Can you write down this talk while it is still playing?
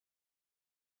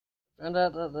found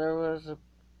out that there was a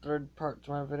third part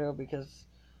to my video because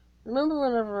remember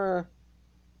whenever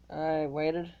I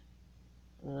waited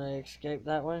and I escaped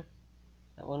that way?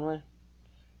 That one way?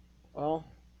 Well,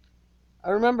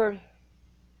 I remembered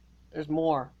there's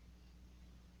more.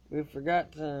 We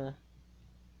forgot to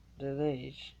do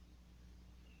these.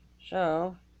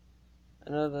 So, I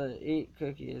know the Eat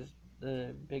Cookie is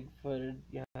the big-footed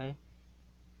guy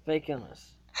faking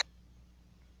us.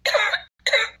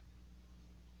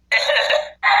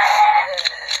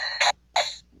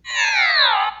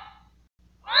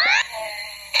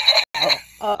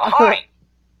 Ahoy!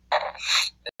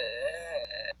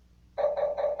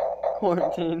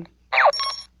 Quarantine.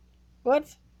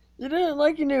 What? You didn't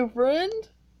like your new friend?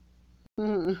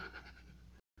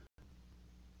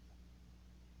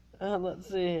 Let's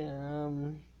see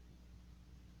here.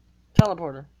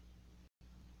 Teleporter.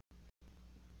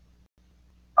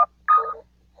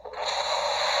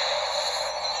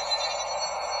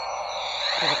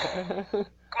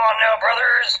 Come on now,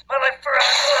 brothers. My life for us.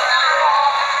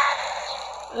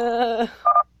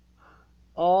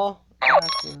 All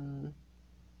awesome.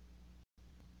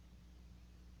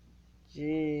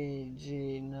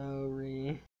 GG no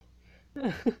re.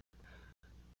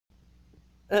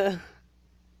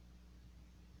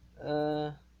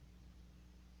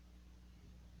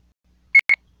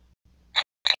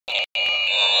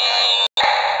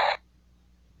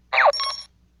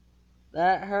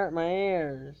 That hurt my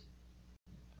ears.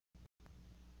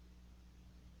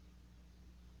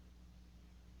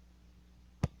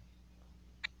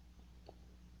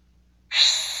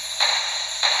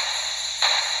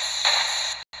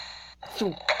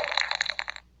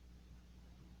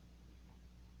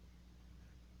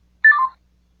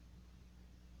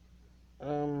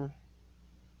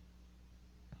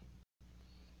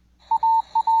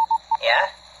 Yeah?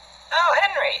 Oh,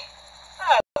 Henry.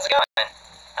 Oh, how's it going?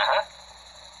 Uh-huh.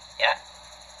 Yeah?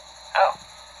 Oh.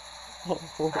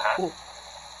 Uh-huh. Oh,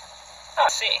 I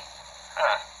see.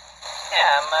 Huh.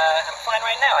 Yeah, I'm fine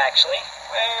right now, actually.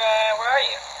 Where are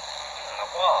you? The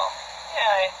wall. Yeah,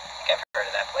 I think I've heard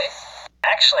of that place.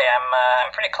 Actually,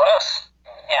 I'm pretty close.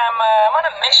 Yeah, I'm on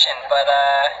a mission, but,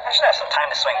 I should have some time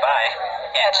to swing by.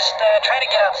 Yeah, just, try to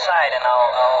get outside and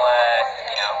I'll,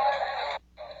 you know.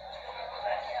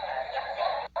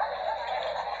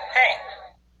 Hey.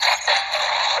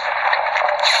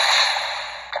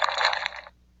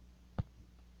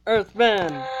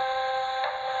 Earthman.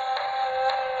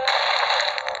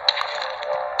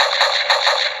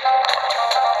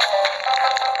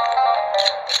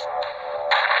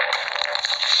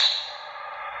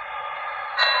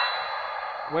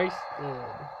 Wasted.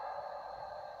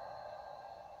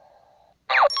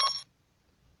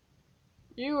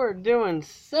 You are doing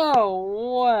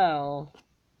so well.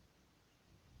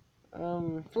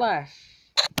 Flash.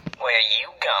 Where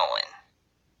you going?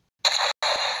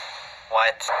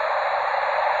 What? Oh,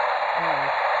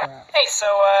 crap. Hey, so,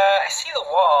 I see the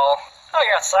wall. Oh,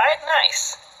 you're outside?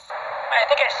 Nice. I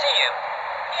think I see you.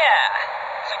 Yeah,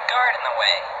 there's a guard in the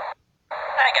way.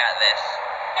 I got this.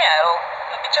 Yeah,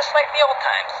 it'll be just like the old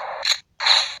times.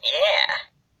 Yeah.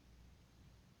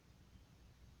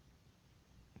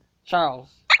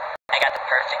 Charles. I got the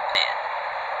perfect plan.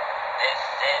 This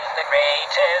is the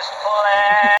greatest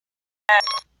plan.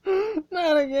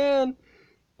 Not again.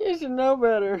 You should know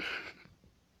better.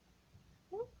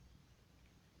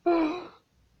 Oh,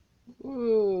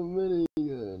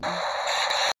 minigun. There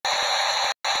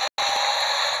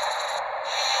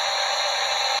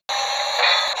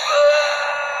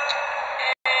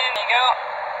you go.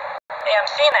 Hey, I'm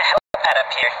seeing a helipad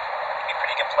up here. Could be a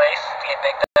pretty good place to get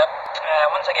picked up.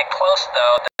 Once I get close,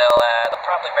 though, they'll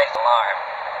probably raise the alarm.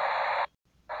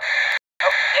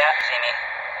 Oh, yeah, see me.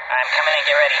 I'm coming in,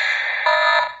 get ready.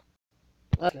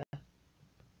 Okay.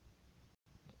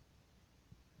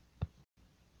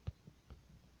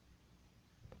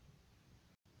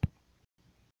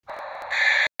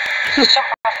 Jump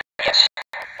off the edge.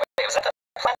 Wait, was that the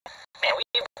plan? Man, we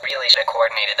really should have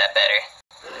coordinated that better.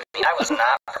 I mean, I was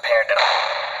not prepared at all.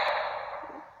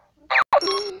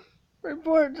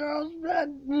 Report Charles Bad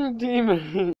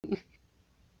Demon.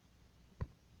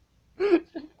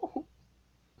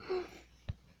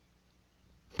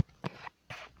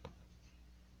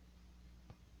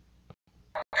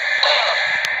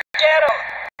 Get him!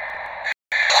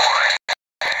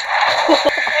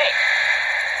 Hey!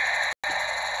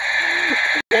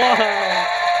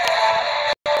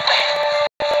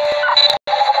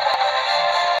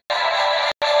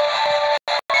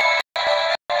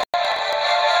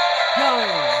 Wow.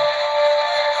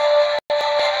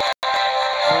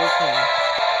 Okay.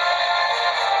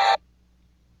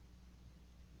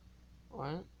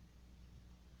 What?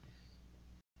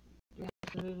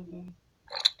 I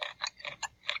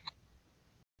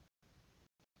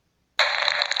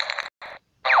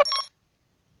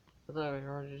thought we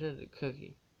already did the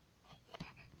cookie.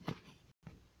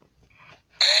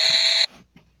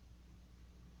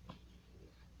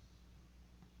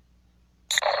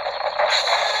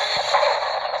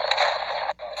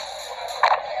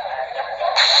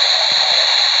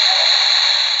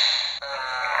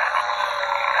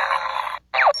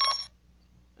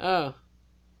 Oh,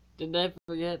 did they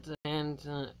forget to hand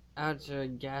out your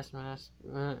gas mask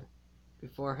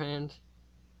beforehand?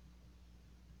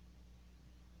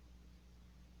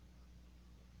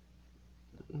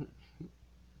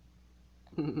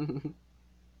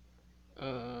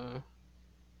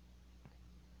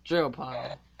 Drill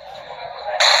pile.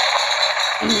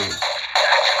 Come on,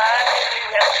 Henry,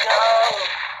 let's go.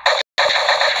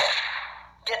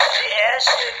 Get to the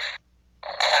airship.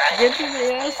 Get to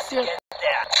the airship. Get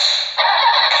there.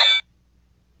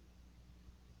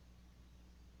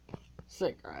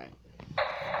 Sick, right?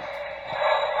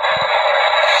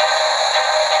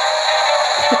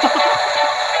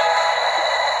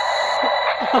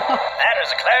 That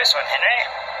was a close one, Henry.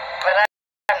 But I'm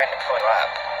going to pull you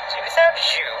up. See, without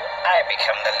you, I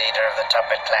become the leader of the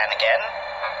Tuppet clan again.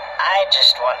 I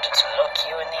just wanted to look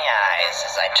you in the eyes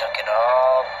as I took it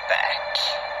all back.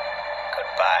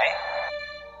 Goodbye.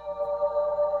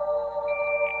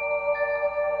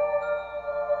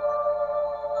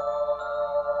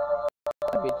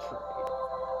 Betrayed.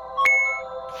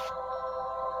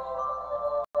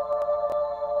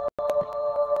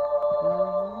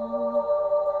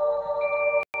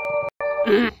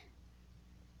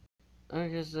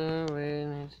 Okay, so we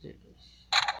need to do this.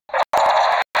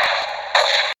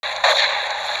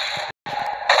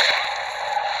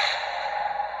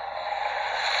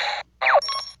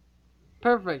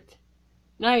 Perfect.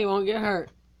 Now you won't get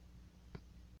hurt.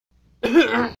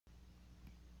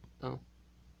 Oh.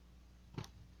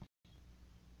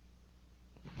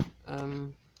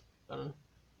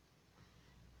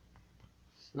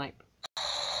 Snipe.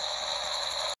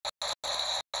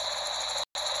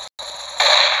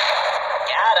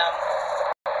 Got him.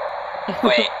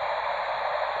 Wait.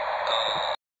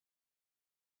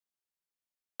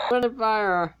 Put the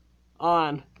fire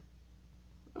on.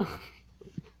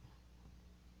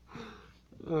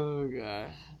 Oh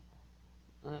gosh.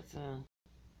 Let's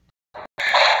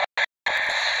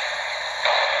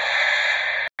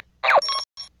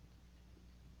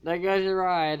There goes your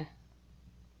ride.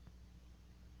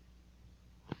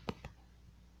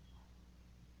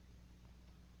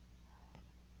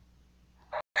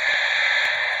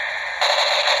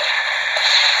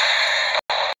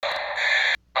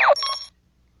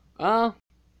 Well,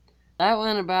 that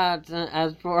went about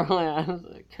as poorly as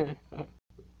it could have.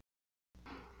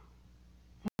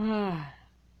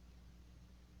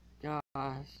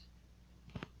 Gosh.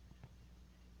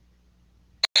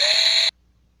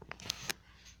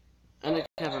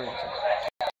 Undercover agent.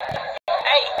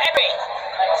 Hey, Henry.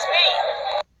 It's me.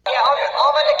 Yeah, I'm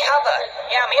undercover.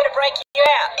 Yeah, I'm here to break you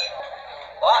out.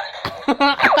 What?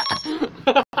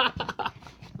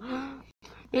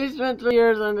 He spent 3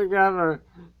 years undercover.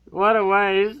 What a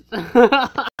waste.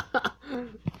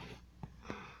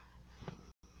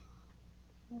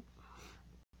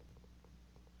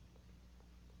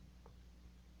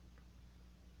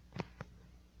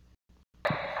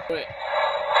 Wait.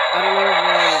 I don't know if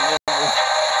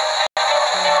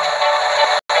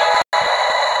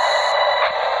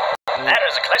That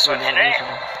was a close one, Henry.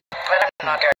 But I'm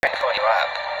not going to pull you up.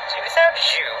 See, without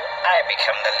you, I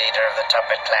become the leader of the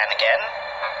Tuppet clan again.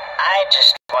 I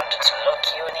just wanted to look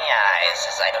you in the eyes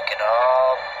as I took it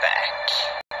all back.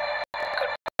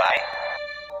 Goodbye.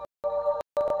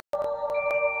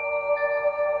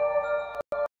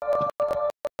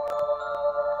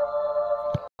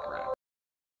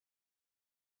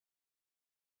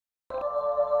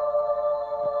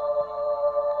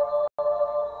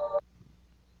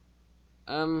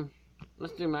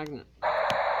 Let's do magnet.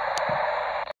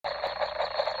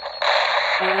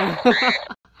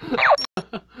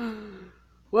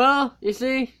 Well, you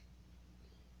see,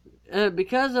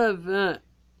 because of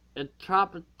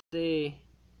entropy,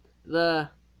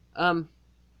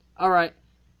 alright,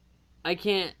 I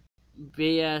can't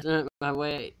BS my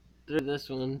way through this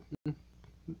one. The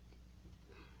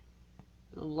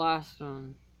last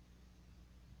one.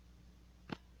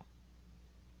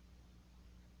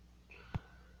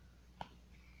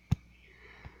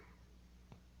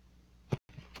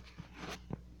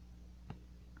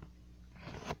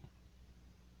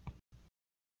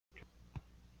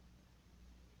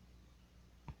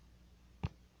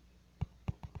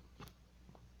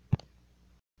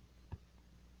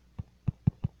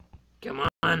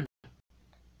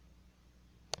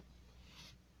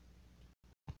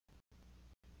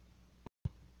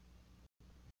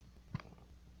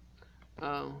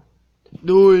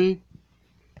 Doy.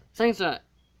 Thanks for that.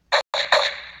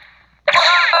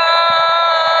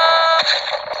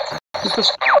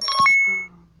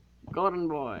 Golden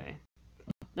boy.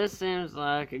 This seems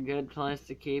like a good place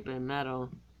to keep a medal.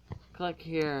 Click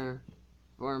here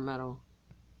for a medal.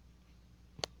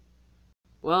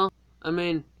 Well, I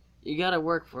mean, you gotta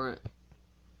work for it.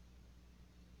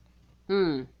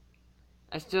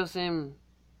 I still seem,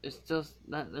 it's still,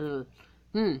 that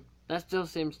still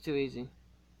seems too easy.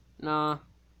 Nah,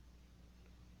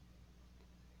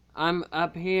 I'm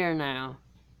up here now.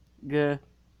 Good.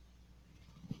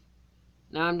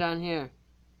 Now I'm down here.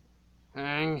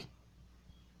 Hang.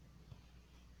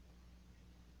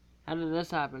 How did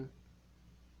this happen?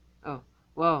 Oh,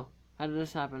 whoa, how did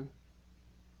this happen?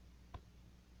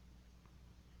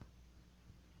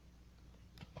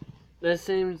 This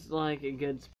seems like a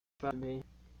good spot to be.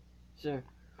 Sure.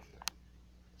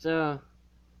 So,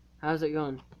 how's it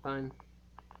going? Fine.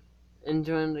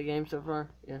 Enjoying the game so far?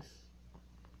 Yes.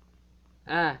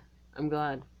 Ah, I'm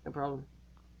glad. No problem.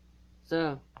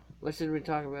 So, what should we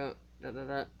talk about?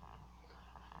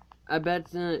 I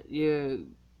bet you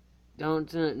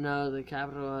don't know the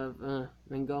capital of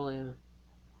Mongolia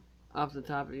off the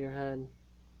top of your head.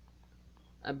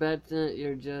 I bet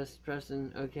you're just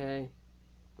pressing OK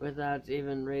without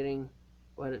even reading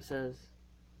what it says.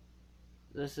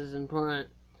 This is important.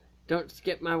 Don't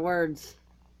skip my words.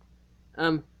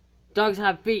 Dogs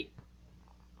have feet.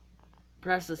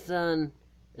 Press the sun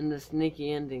in the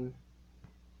sneaky ending.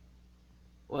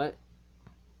 What?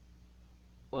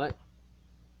 What?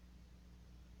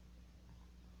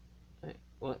 Wait,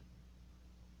 what?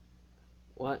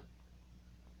 What?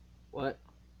 What?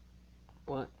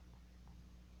 What?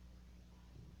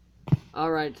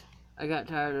 Alright, I got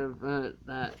tired of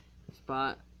that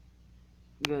spot.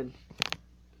 Good.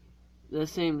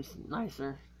 This seems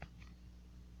nicer.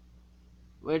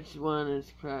 Which one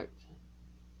is correct?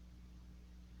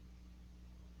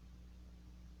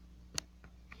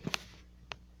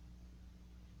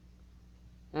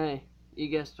 Hey, you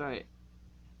guessed right.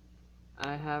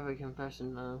 I have a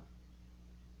confession though.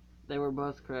 They were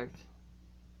both correct.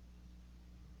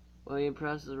 Well, you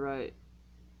press the right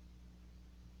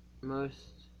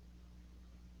most.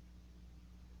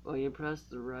 Well, you press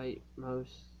the right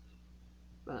most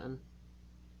button.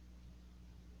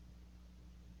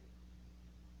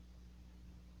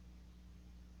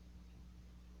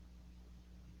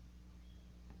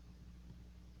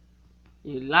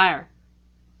 You liar!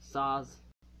 Saws.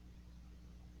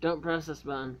 Don't press this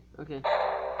button. Okay.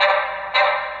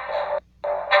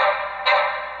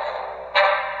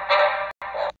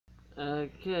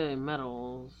 Okay,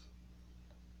 metals.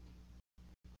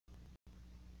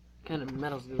 What kind of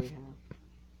metals do we have?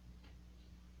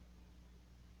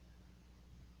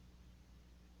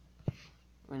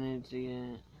 We need to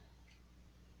get...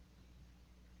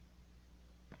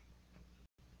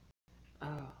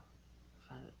 Oh,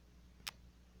 found it.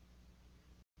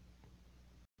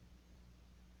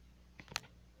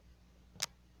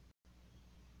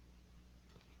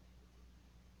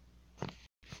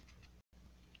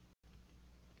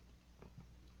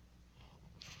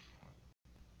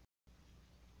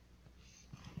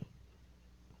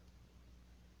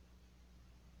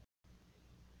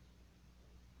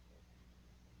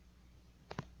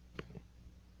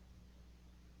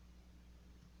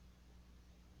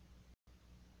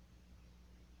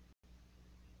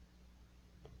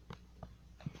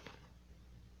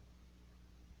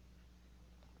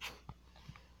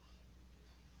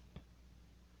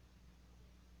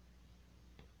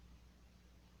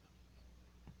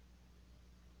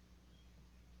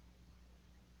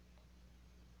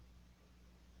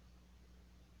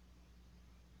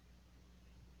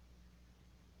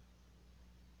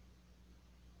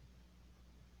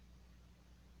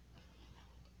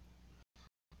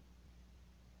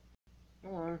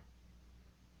 Come on.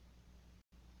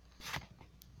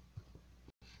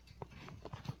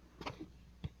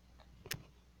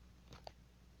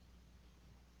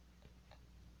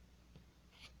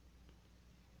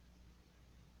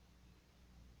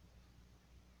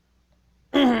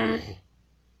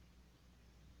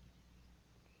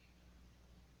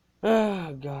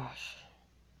 Oh, gosh.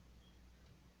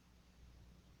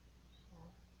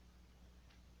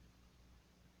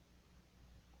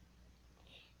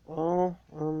 Well,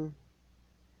 come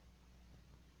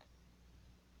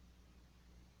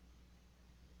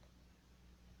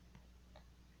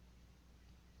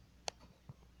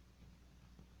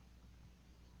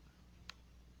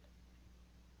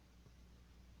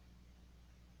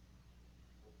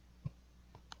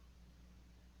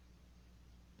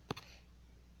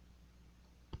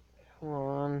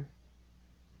on.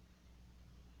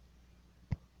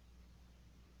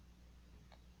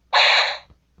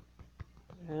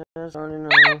 guys already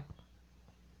know.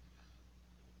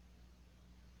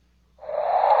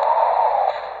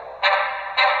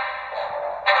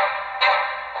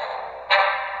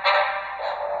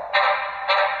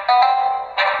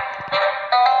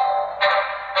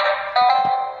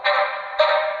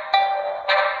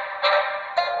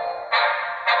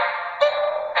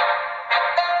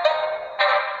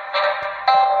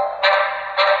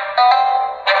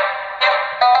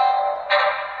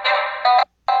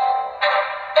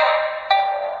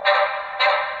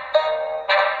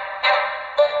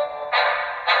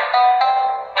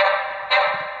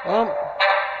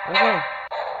 Okay.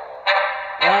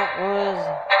 That was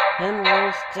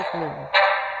Henry Stickmin.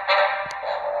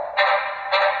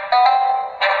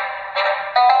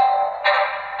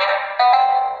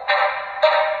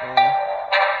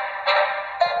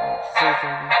 Let's see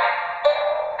something.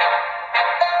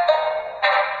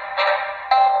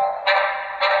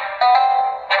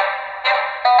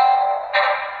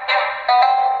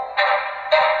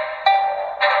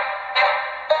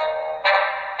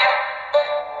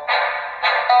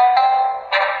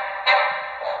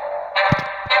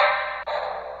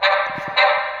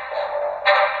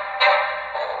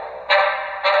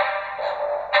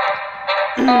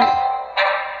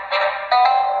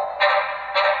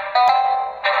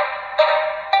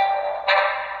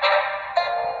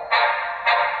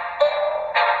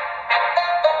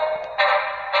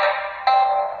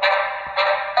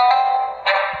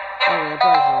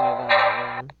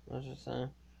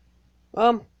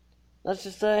 Let's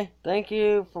just say thank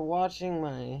you for watching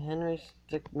my Henry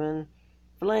Stickmin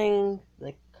Fling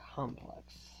the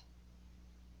Complex.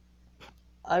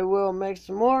 I will make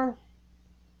some more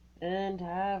and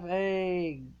have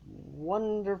a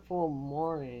wonderful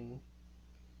morning.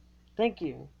 Thank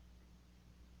you,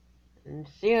 and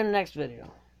see you in the next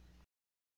video.